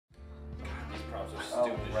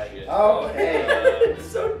right. Oh, hey.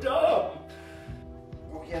 It's so dumb.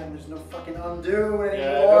 Oh yeah, and there's no fucking undo anymore.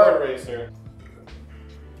 Yeah, no eraser.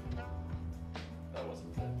 That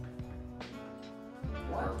wasn't it.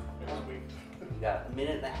 Wow. It was weak. You got a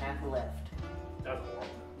minute and a half left. That's horrible.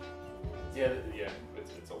 Yeah,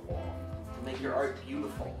 it's a long. To make your art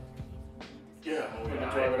beautiful. Yeah,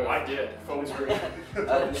 I did. Phone screen.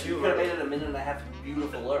 You could have made it a minute and a half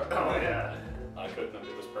beautiful art. Oh yeah. I couldn't have.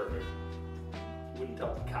 It was perfect. Wouldn't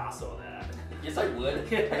tell Picasso that. Yes, I would.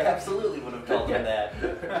 I absolutely would have told him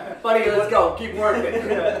that. Buddy, let's go. Keep working.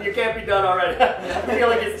 You can't be done already. I feel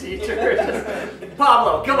like his teacher.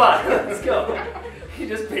 Pablo, come on. Let's go. He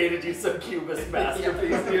just painted you some cubist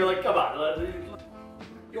masterpiece. And you're like, come on.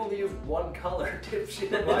 You only use one color,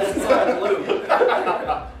 dipshit. Why is it all blue?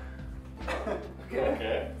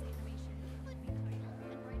 Okay.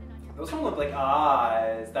 Those don't look like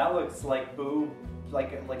eyes. That looks like boob,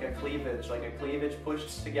 like a cleavage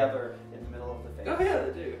pushed together in the middle of the face. Oh yeah,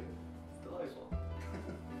 they do. It's delightful.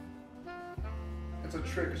 It's a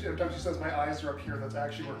trick, because every time she says my eyes are up here, that's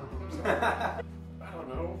actually where her boobs are. I don't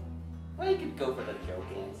know. Well, you could go for the joke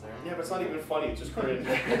answer. Yeah, but it's not even funny. It's just cringe.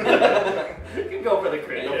 You can go for the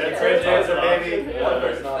cringe. Yeah, cringe answer, baby. One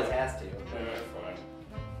person always has to. Yeah, fine.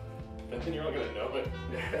 But then you're not gonna know it.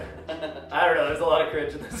 I don't know, there's a lot of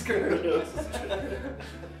cringe in this group.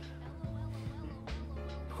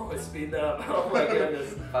 Oh, speed that up. Oh my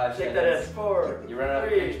goodness. 5 Take seconds. that in 4. You run out of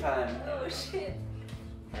 3. cringe time. Oh shit.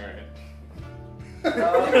 Alright.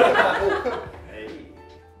 Hey.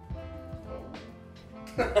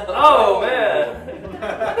 Oh man!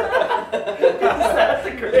 That's a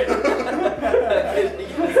cringe.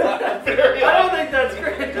 I don't think that's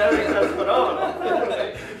cringe. I think that's phenomenal.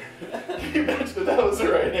 Can you imagine that was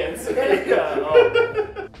the right answer?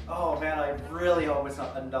 Yeah. Oh man, I really hope it's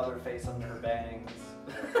not another face under her bangs.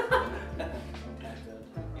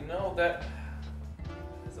 You know, that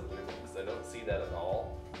is a weird one because I don't see that at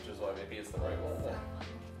all, which is why maybe it's the right one.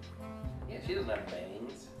 Yeah, she doesn't have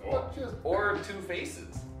bangs. Or 2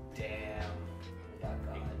 faces. Damn.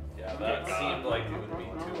 Yeah, that seemed like it would be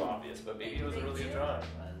too obvious, but maybe it was a really good drawing.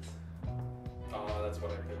 Oh, that's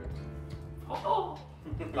what I picked. Oh.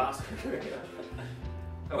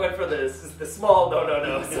 I went for the small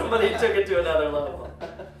no. Somebody took it to another level.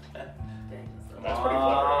 That's pretty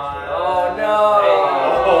clever, actually. Oh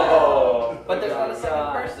no! But there's not a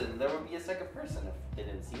second person. There would be a second person if they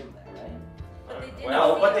didn't see him there, right? But they didn't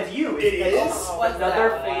Well, see but if you, It is? Another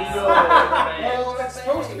face. Well, it's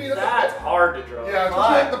supposed to be that. That's hard to draw. Yeah, it's just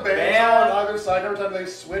like the bangs are on either side. Every time they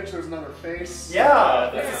switch, there's another face. Yeah.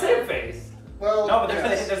 It's the same face. Well, No, but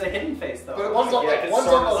yes. there's a hidden face though. But one's on Yeah, the it's one's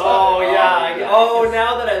sort on the of- left. Oh yeah. Oh,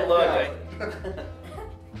 now that I look. Yeah.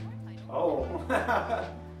 Oh.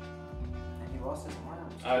 And he lost his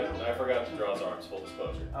arms. I forgot to draw his arms, full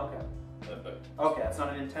disclosure. Okay. Okay, that's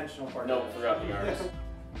not an intentional part. Nope, forgot the arms.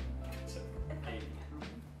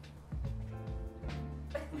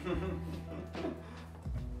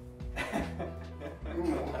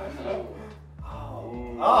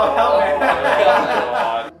 Oh, hell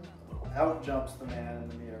God. Out jumps the man in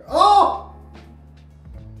the mirror. Oh!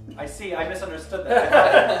 I see, I misunderstood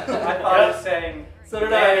that. I thought I was saying. So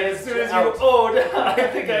did I. As soon as you owed, I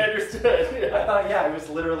think I understood. I Yeah. thought, yeah, it was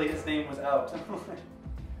literally his name was out.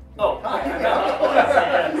 Oh, Hi, I'm out.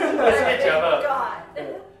 out. Let's get you out. God.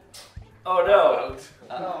 Oh no.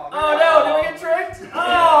 Oh no, did we get tricked?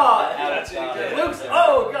 Oh! That's it. Luke's,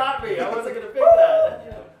 got me. I wasn't gonna pick that.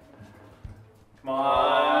 Come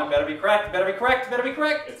on, better be correct, better be correct, better be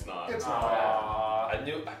correct. It's not. It's not. I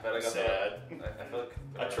bet I got Sad. I feel like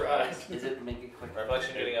I tried. Is it make it quick?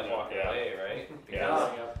 reflection getting up walking Yeah. away, right? Yeah. I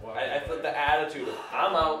feel like the attitude of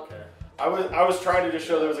I'm out. I was trying to just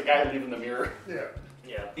show there was a guy leaving the mirror. Yeah.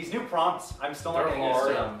 Yeah. These new prompts, I'm still not They're getting used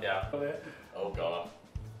to them. hard. Yeah. Oh god.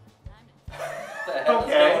 What the hell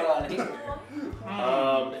Okay. is going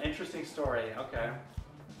on here? Interesting story, okay.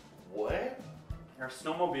 What? They're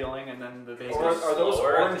snowmobiling and then the base Are those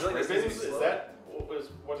slower. orange Like, ribbons? it's Is slower. that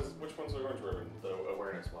which one's the orange ribbon? The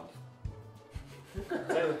awareness one. Is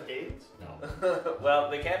that AIDS? No. Well,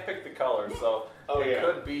 they can't pick the color, so Oh, it yeah.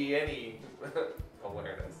 could be any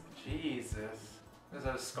awareness. Jesus. Is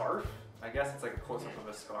that a scarf? I guess it's like a close-up of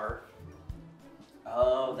a scarf.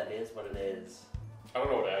 Oh, that is what it is. I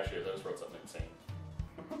don't know what it actually is. I just wrote something insane.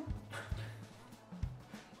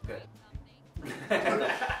 Good.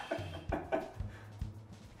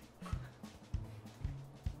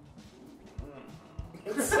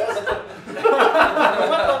 It says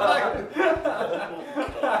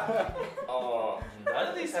Oh. None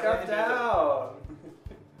of these have Scuffed anything to do out.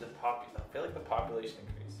 with the I feel like the population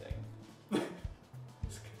increasing.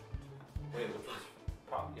 Wait,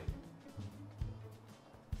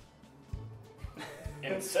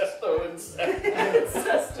 Incesto.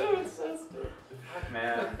 Incesto. Fuck,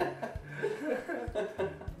 man.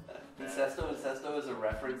 Incesto is a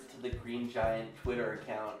reference to the Green Giant Twitter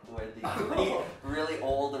account where the really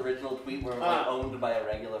old original tweet where it was like owned by a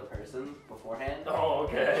regular person beforehand. Oh,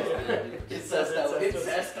 okay. Incesto.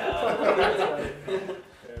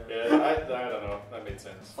 Yeah, I don't know. That made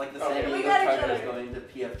sense. It's like the Okay. San We Diego got each Chargers other. going to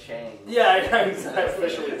PF Chang. Yeah, exactly.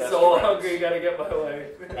 Officially best So friends. hungry, gotta get my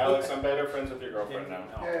way. Alex, I'm better friends with your girlfriend now.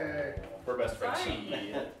 Yay. We're best friends.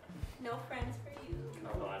 Sorry. No friends for you.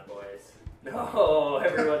 Come on, boys. No,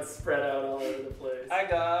 everyone's spread out all over the place. I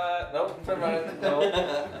got. Nope, never mind. Nope.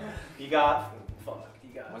 You got. Fuck.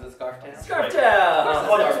 You got. Was it Scarf Town? Scarf Town!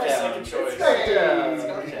 Oh, that's my Scarf second choice. Scarf Town!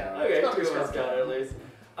 Scarf Town. Okay, Scarf two of us Town. got it at least.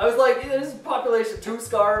 I was like, there's population 2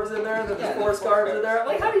 scarves in there, then there's 4 scarves in there. I'm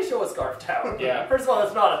like, how do you show a scarf town? Yeah. First of all,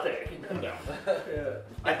 that's not a thing. No. Yeah.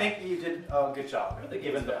 I think you did a good job. I think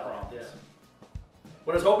given it's the valid, prompt. yeah.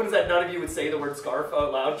 What I was hoping is that none of you would say the word scarf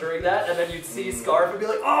out loud during that, and then you'd see scarf and be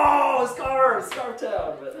like, oh, scarf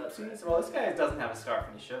town. But that's Well, this guy doesn't have a scarf,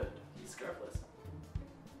 and he should. he's scarfless.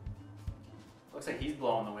 Looks like he's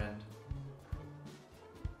blowing the wind.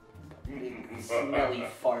 Big smelly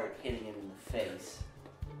fart hitting him in the face.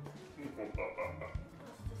 That's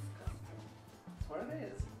what it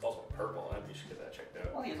is. It's also purple. I think you should get that checked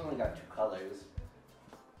out. Well, he's only got 2 colors.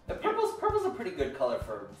 The purple's a pretty good color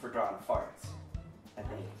for drawing farts, I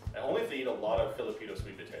think. Only if they eat a lot of Filipino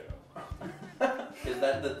sweet potato. Is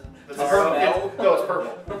that the It's tar purple. smell? No, it's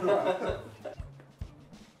purple.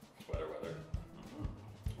 Sweater weather.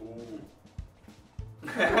 Ooh.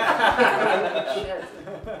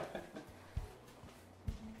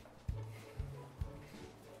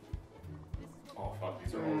 Oh fuck,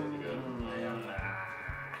 these are all really good.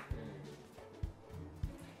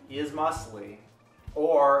 He is muscly,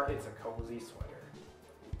 or it's a cozy sweater.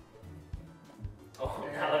 Oh,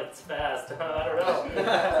 now it's fast. I don't know.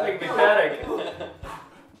 It's making me panic.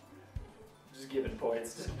 Just giving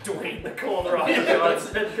points to Dwayne the Cold Rock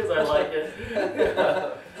Johnson because I like it.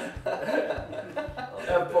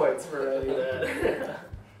 Have points for any of that.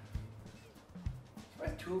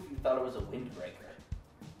 Surprised 2 of you thought it was a windbreaker.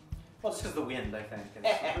 Well, just because the wind, I think.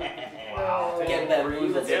 Wow. Get that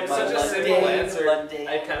move. It was such a simple answer.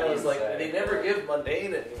 I kind of was like, they never give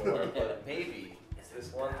mundane anymore, but maybe it's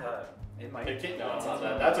this one time. It might. No, it's not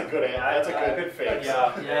that. That's a good. That's a good fix.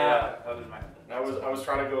 Yeah. That was mine. I was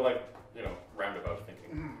trying to go like roundabout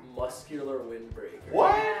thinking. Muscular windbreaker.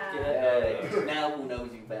 What? Yeah. Now who knows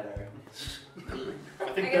you better? I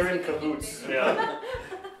think I they're guess in we can keep cahoots. it. Yeah.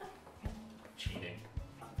 Cheating.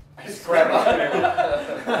 Just grab it.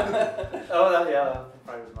 Oh, that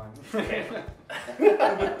probably was mine.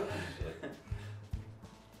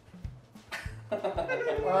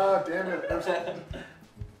 Ah, damn it. There's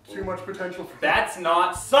too much potential for That's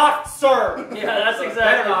not soft serve. Yeah, that's So exactly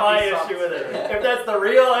better not my be soft issue with it. serve. If that's the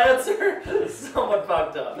real answer, someone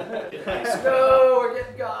fucked up. No, we're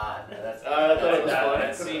getting got. That's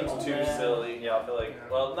That seems too man. silly. Yeah, I feel like,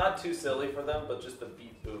 well, not too silly for them, but just the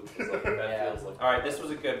beat boop is like, that Yeah. feels like. All right, this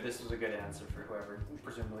was a good answer for whoever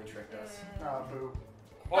presumably tricked us. boo.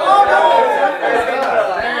 Oh,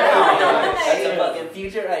 That's a fucking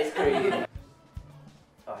future ice cream.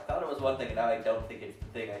 Oh, I thought it was one thing, and now I don't think it's the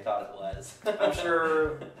thing I thought it was. I'm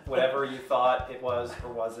sure whatever you thought it was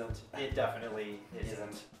or wasn't, it definitely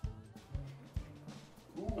isn't.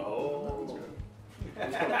 Ooh, Oh.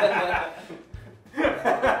 that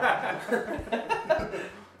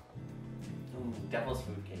Ooh, devil's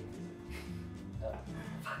food cake.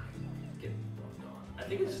 Get bumped on. I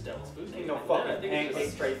think it's just Devil's Food. Ain't no I fucking think it's pancake.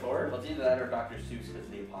 just straightforward. Well, it's either that or Dr. Seuss because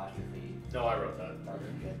the apostrophe. No, I wrote that. Not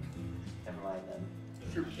very good. Never mind then.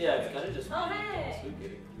 Yeah, it's kind of just Oh, hey. Devil's Food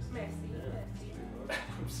cake. Merci.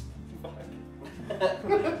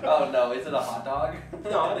 Oh no, is it a hot dog?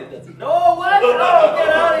 No, I think that's it. No, what? No, get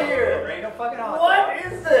out of here! Ain't no fucking hot What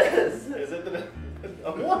dog. is this? Is it the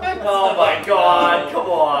what? Oh my god, come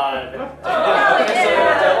on. Oh, hell So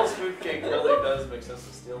yeah. Devil's Food Cake really does make sense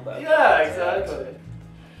to steal that. Yeah, exactly.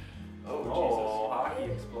 Oh, hockey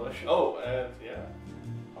explosion. Jesus. Oh, yeah.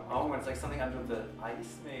 Oh, when it's like something under the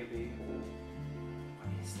ice, maybe. What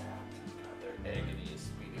is that? God, their agony is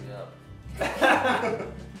speeding up.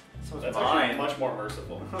 So is That's mine. actually much more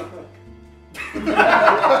merciful.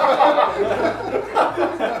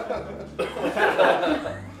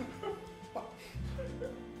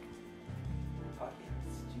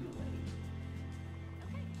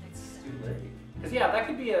 It's too late. Because yeah, that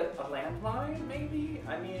could be a landmine, maybe.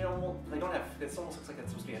 I mean, they don't have. It almost looks like it's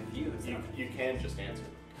supposed to be infused. You can just answer.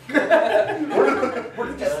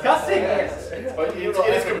 We're discussing it. But it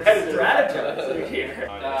is competitive. Strategize here.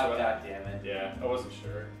 Oh, god damn it. Yeah, I wasn't sure.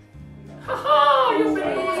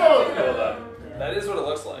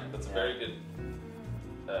 looks like. That's a very good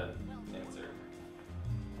answer.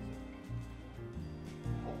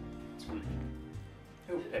 Sweet.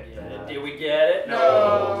 Who picked that? Did we get it?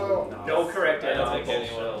 No. No correct I don't answer. think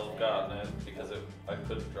anyone will have gotten it because I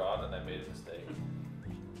couldn't draw it and I made a mistake.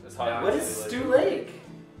 It's hard. What is Stew Lake?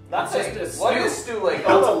 That's just a What stew. is Stew Lake?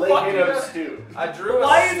 Oh, it's a How the lake fuck made you of guys- stew. I drew a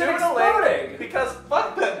Why is it stew in a exploding? lake because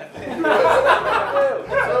fuck that. If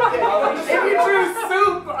you drew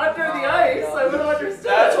soup under the ice, I would have understood.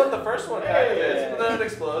 That's what the first one kind of is, but then it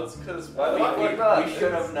explodes because why the fuck would not? We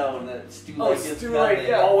should have known that Stew Oh, Lake is Stew nothing.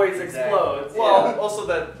 Lake always Exactly. explodes. Well, also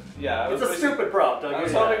that yeah. I It's was a wishing- stupid prompt. I I'll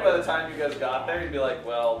was give you hoping that. by the time you guys got there, you'd be like,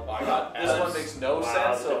 well, I got this one makes no Wow,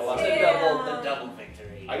 sense. So that's let's The do double victory.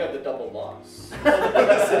 I got the double loss. So not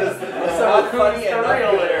who's funny the and not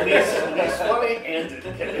real good. there? Least funny and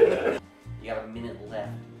didn't get it. You got a minute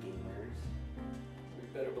left, gamers. We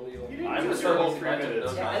better believe You it. didn't I'm use just your whole really 3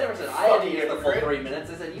 minutes. Yeah, I never said I had to use the full 3 minutes.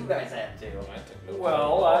 I said you guys had to.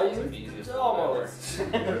 Well, I It's the used easiest almost.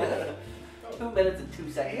 2 minutes and 2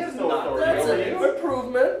 seconds. He has is no not authority That's over three an you.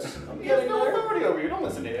 improvement. I'm He has getting no there. authority over you. Don't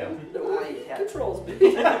listen to him. No, he controls me.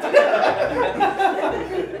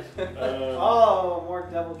 Oh, more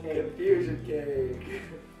devil cake. Confusion cake.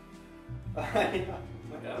 I I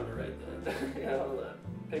gotta write that. Yeah, hold on.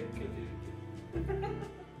 Pick confusion.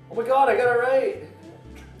 Oh my god, I got it right.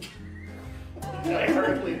 I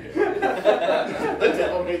hardly did. The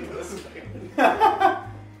devil made this thing.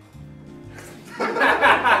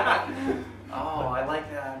 Oh, I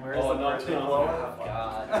like that. Where's Oh, the not first too one? long. Oh,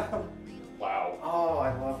 God. Wow. Oh,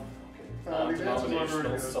 I love. The answer's not very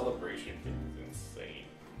Non-denominational good. celebration is insane.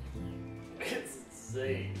 It's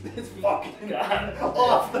insane. It's fucking God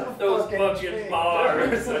off the Those fucking fucking thing.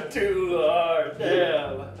 bars are too hard.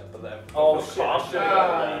 Damn. Oh shit! I should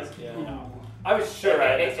have done that. I was sure I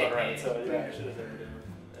had this one right, so yeah, I should have done it.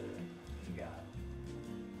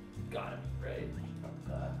 Got it right.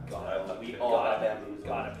 We all got bamboozled.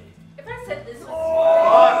 Gotta be. If I said this was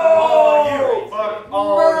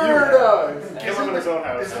Murder! Kill him in his own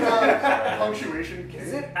house. Isn't that punctuation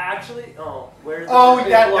Is king? it actually? Oh, where's the Oh, big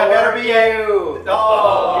that blower? better be you.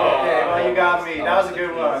 Oh, okay. yeah. Well, you got me. That was a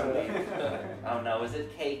good one. Oh no, is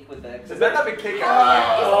it cake with the Does that not be cake?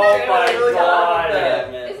 Oh my god!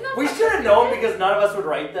 Damn it. Isn't that We what should have I known said? because none of us would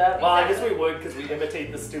write that. Well, I guess we would because we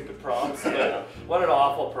imitate the stupid prompts. But what an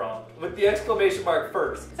awful prompt. With the exclamation mark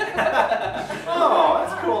first. Oh,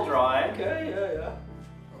 that's a cool drawing. Okay, yeah.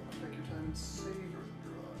 Take your time and savor the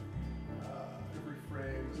drawing. Every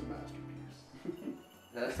frame is a masterpiece.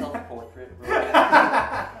 Is that a self-portrait?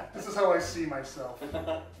 This is how I see myself.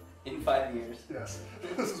 In 5 years. Yes,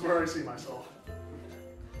 this is where I see myself.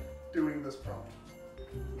 Doing this prompt.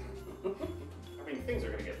 I mean, things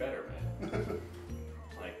are gonna get better, man.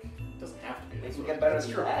 Like, it doesn't have to be They this can way. get better That's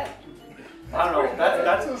than true. that. I don't know.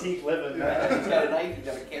 That's peak living. Yeah, he's got a knife, he's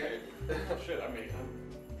got a carrot. Shit, I mean,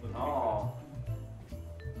 I'm Oh.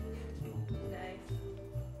 Nice.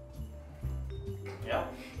 Yeah.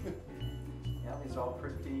 Yeah, these are all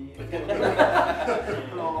pretty.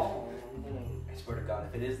 Oh. I swear to God,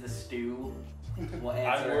 if it is the stew, we'll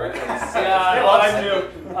answer. I'm worried.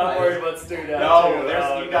 I'm worried about Stu now. No, too. there's,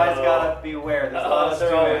 Oh, you guys no. gotta be aware. There's a lot of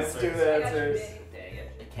They're always Stu Stu answers. I got you, answers. babe. Dang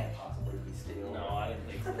it, it can't possibly be stew. No, I didn't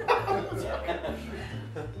think so.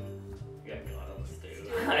 You gotta be on the stew.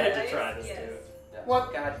 I had to try this Yes. too.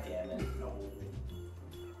 What? God damn it. No.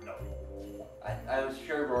 I was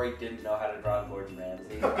sure Rory didn't know how to draw Gordon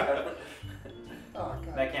Ramsay. Oh,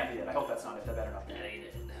 God. That can't be it. I hope that's not it. That better not be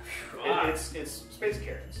it. it's space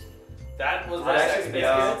carrots. That was Was my that actually second space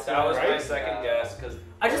guess. carrots? That was my Right? second guess because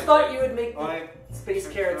I just thought you would make the Like, space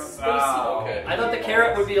carrots spacey. Ah, okay. I thought the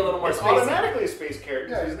carrot would be a little more It's spacey. automatically a space carrot.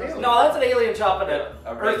 Yeah, because he's it's an alien. No, that's an alien chopping a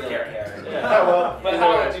a Earth regular carrot. carrot. Yeah. well, But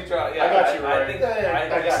how would you draw? Yeah, I got you I right. think Yeah, yeah, I I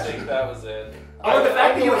got just you. think that was it. Oh, the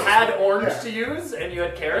fact that you I- had orange Yeah. to use and you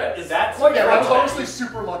had carrot Yes. is that quite Yeah, I was relevant. honestly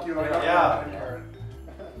super lucky when I got Yeah. that carrot.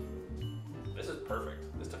 This is perfect.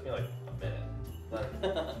 This took me like a minute. This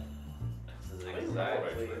is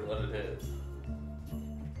exactly what it is.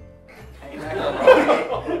 Hey,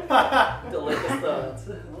 Delicious thoughts.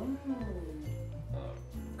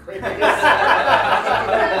 Great.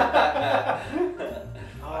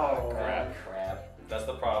 Oh, crap. That's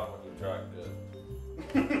the problem when you draw good.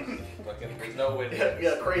 Fucking, there's no way to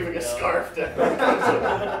yeah, craving a Yeah. scarf down.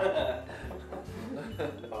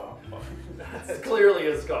 It's clearly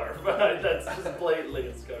a scarf. That's just blatantly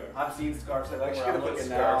a scarf. I've seen scarves that I look should where I'm have put looking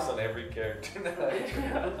scarves now. on every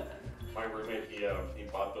character. My roommate, he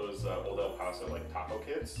bought those old El Paso like taco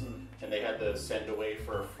kits, and they had the send away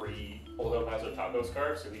for a free old El Paso taco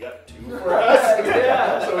scarf, so we got 2 for us.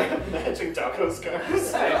 Yeah. So we have matching taco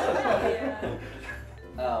scarves. Yeah.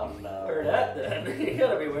 Oh no. Wear that then. You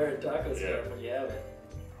gotta be wearing taco scarf when you have it.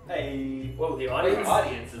 Hey. Whoa, the The audience?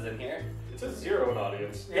 audience is in here. It says 0 in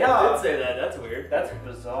audience. Yeah, I did say that. That's weird. That's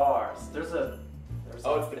bizarre. There's a.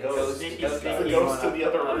 Oh, it's the ghost. Sneaky, It's sneaky the ghost one in the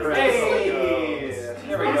other room. Hey!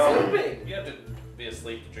 There we go. You have to be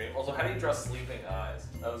asleep to dream. Also, how do you draw sleeping eyes?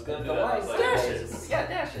 I was gonna do The that. lights, Like, dashes. Yeah,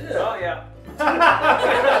 dashes. Oh yeah.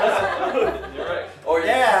 You're right. Or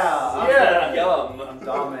Yeah. Yeah. Yum. I'm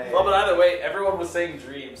dominating. Well, but either way, everyone was saying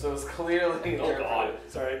dream, so it's clearly. Oh god.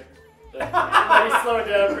 Sorry. Let me slow it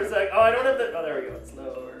down for a sec. Oh, I don't have the. Oh, there we go. It's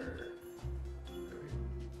slower.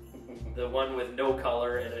 The one with no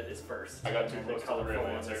color in it is first. I got too And close to the colorful real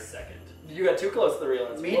one answer. is second. You got too close to the real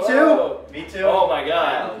answer. Me Whoa. too. Me too. Oh my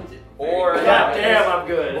god. Wow. Or God damn, I'm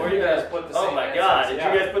good. Or you guys put the Oh same my answers, god, did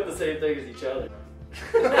yeah. you guys put the same thing as each other?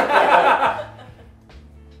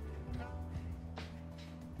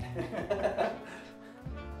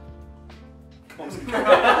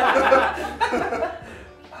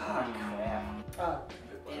 Ah, crap.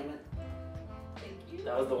 Damn it. Thank you.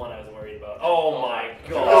 That was the one I was worried about. Oh my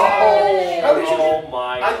god. Oh, how did you Oh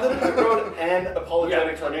my I literally wrote an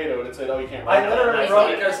apologetic tornado and it said, oh, you can't write I that. literally Nice.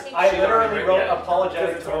 wrote. Because I she literally already wrote read it.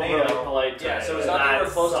 apologetic It's overly tornado. polite. Yeah, so it's That not that we're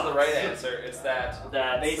close to the sucks. right answer. It's that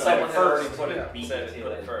That They sucks. said someone had first. already put Yeah. it, said it,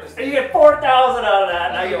 put it first. And you get 4,000 out of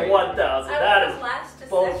that, now you get 1,000. I That was is last to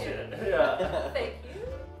bullshit. second. Yeah. Thank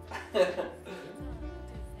you.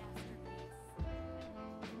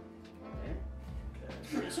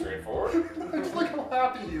 Pretty straightforward. Just look how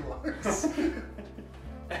happy he looks.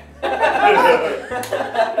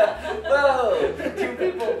 Whoa! 2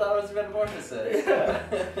 people thought it was metamorphosis. Happily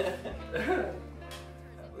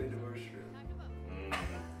divorced shrimp. Mm.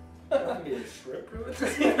 That'd be a shrimp ruin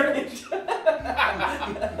this marriage.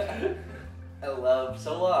 I love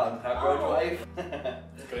so long, cockroach Oh. wife.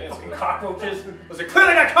 Good answer. Cockroaches. Was it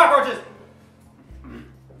clearly not cockroaches?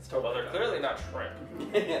 Well, they're clearly not shrimp.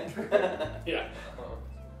 Yeah.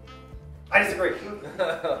 I disagree.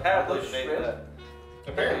 Happily Those made shrimp? that.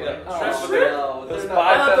 Apparently. Oh, Shrimp. no, Those they're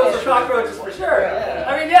I not- thought those were cockroaches for sure. Yeah. I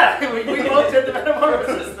mean, yeah, we both did the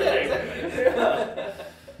metamorphosis thing. Yeah.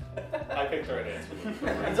 I picked the right answer.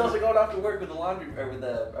 He's also going off to work with a laundry or with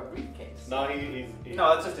a briefcase. No, he's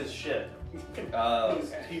No, that's just his shit. Oh, he's,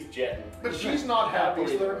 okay. he's jetting. But she's not happy,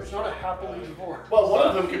 so it's not a happily divorced. Well, one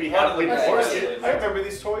of them could be One of happily them is. divorced. Yeah. I remember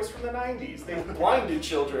these toys from the 90s. They blinded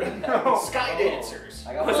children. Sky dancers.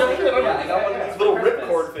 I got Was one. that good? Yeah, I got one of these Little for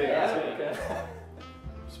ripcord Christmas. things. Yeah. Okay.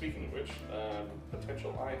 Speaking of which,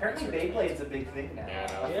 potential eye Apparently cancer. Beyblade's a big thing now. Yeah,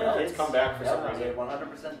 no. Yeah, It's come back for some Yeah, reason. they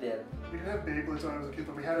 100% did. We didn't have Beyblades when I was a kid,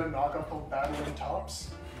 but we had a knockoff called Battling Tops.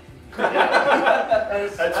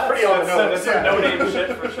 That's pretty on the nose. That's some no-name shit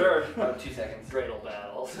for sure. Oh, 2 seconds. Dreidel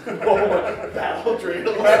battles. Battle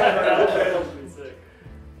dreidel. Battle dreidels would be sick.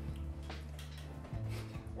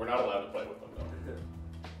 We're not allowed to play with them though.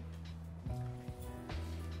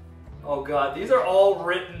 Oh god, these are all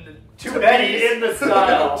written Two to Bettys. be in the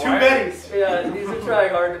style. Two right? Bettys. Yeah, these are trying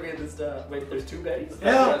hard to be in the style. Wait, there's 2 Bettys?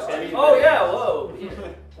 Yeah. Oh yeah, whoa.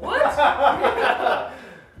 What? Yeah.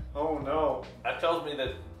 Oh no. That tells me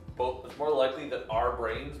that both it's more likely that our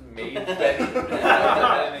brains made Betty than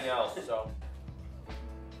anything else. So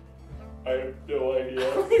I have no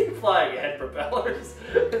idea. Flying head propellers.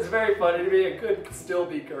 It's very funny to me. It could still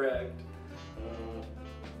be correct.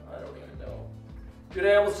 I don't even know. Dude,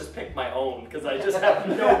 I almost just picked my own because I just have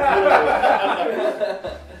no clue.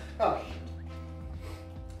 Oh,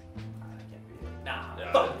 Nah.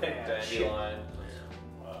 yeah, Fuck that. dandelion.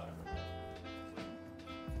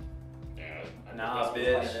 Nah,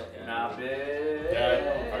 bitch. Nah, bitch.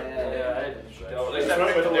 Yeah, At least It's I not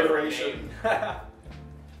picked even a different alliteration. name.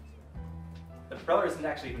 The propeller isn't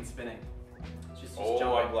actually even spinning. It's just Oh, I'm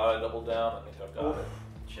jumping. glad I doubled down. I think I've got Oh, it.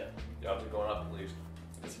 shit. The odds are going up at least.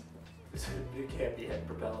 It can't be head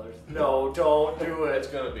propellers. No, don't do It's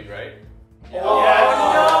it. gonna be right. Oh, Good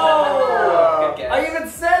no! guess. I even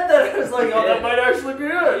said that. I was like, oh, that might actually be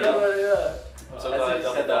it. Yeah. But, yeah. I'm so As glad I you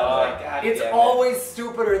doubled said that, I was like, down. God It's damn it. always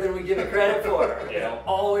stupider than we give it credit for. Yeah. It's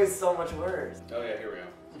always so much worse. Oh yeah, here we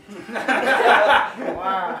go.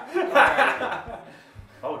 Wow.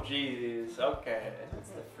 Oh jeez. Okay. That's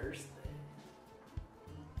the first thing.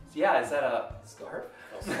 Yeah, is that a Scarf?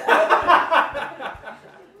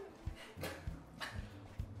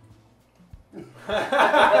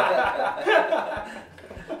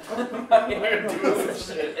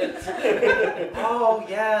 Oh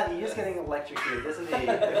yeah, he is getting electrocuted, isn't he?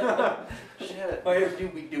 Shit. Why are you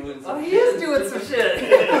be doing Oh, some he shit? is doing some shit.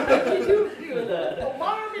 He doing that. Oh,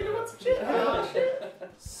 mom, you're doing some shit. Oh,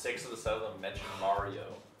 shit. 6 of the 7 of them mentioned Mario.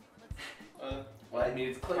 Well, I mean,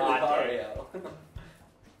 it's clearly God damn. Mario.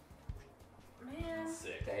 Man, Yeah.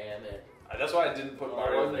 Sick. Damn it. That's why I didn't put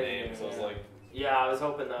Mario in the name, because I was like, Yeah, I was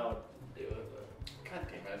hoping that would do it. God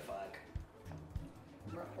damn it. Fuck.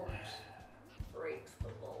 Breaks the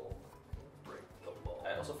bowl. Break the ball.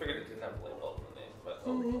 I also figured it didn't have light bulb in the name, but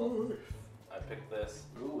I picked this.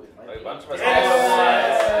 Ooh, it might Like a be. bunch of my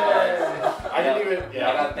Yes! I didn't even.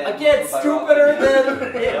 I got banned Again, by stupider Rob.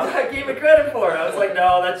 than I gave it credit for. I was like,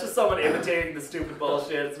 no, that's just someone imitating the stupid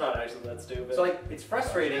bullshit. It's not actually that stupid. So like, it's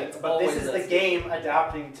frustrating, It's but this always is the that game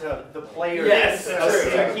adapting to the players Yes, to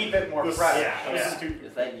true. keep it more This- fresh. Yeah. This is stupid.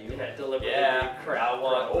 Is that you? yeah, deliberately Yeah, crap. I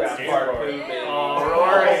want Oh, crap Game part Boy. food, baby. Oh,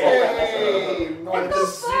 Rory. Hey, one of the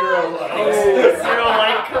 0 likes. Oh, 0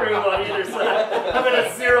 like crew on either side. I'm in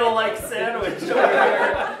a 0 like sandwich over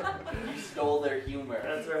here.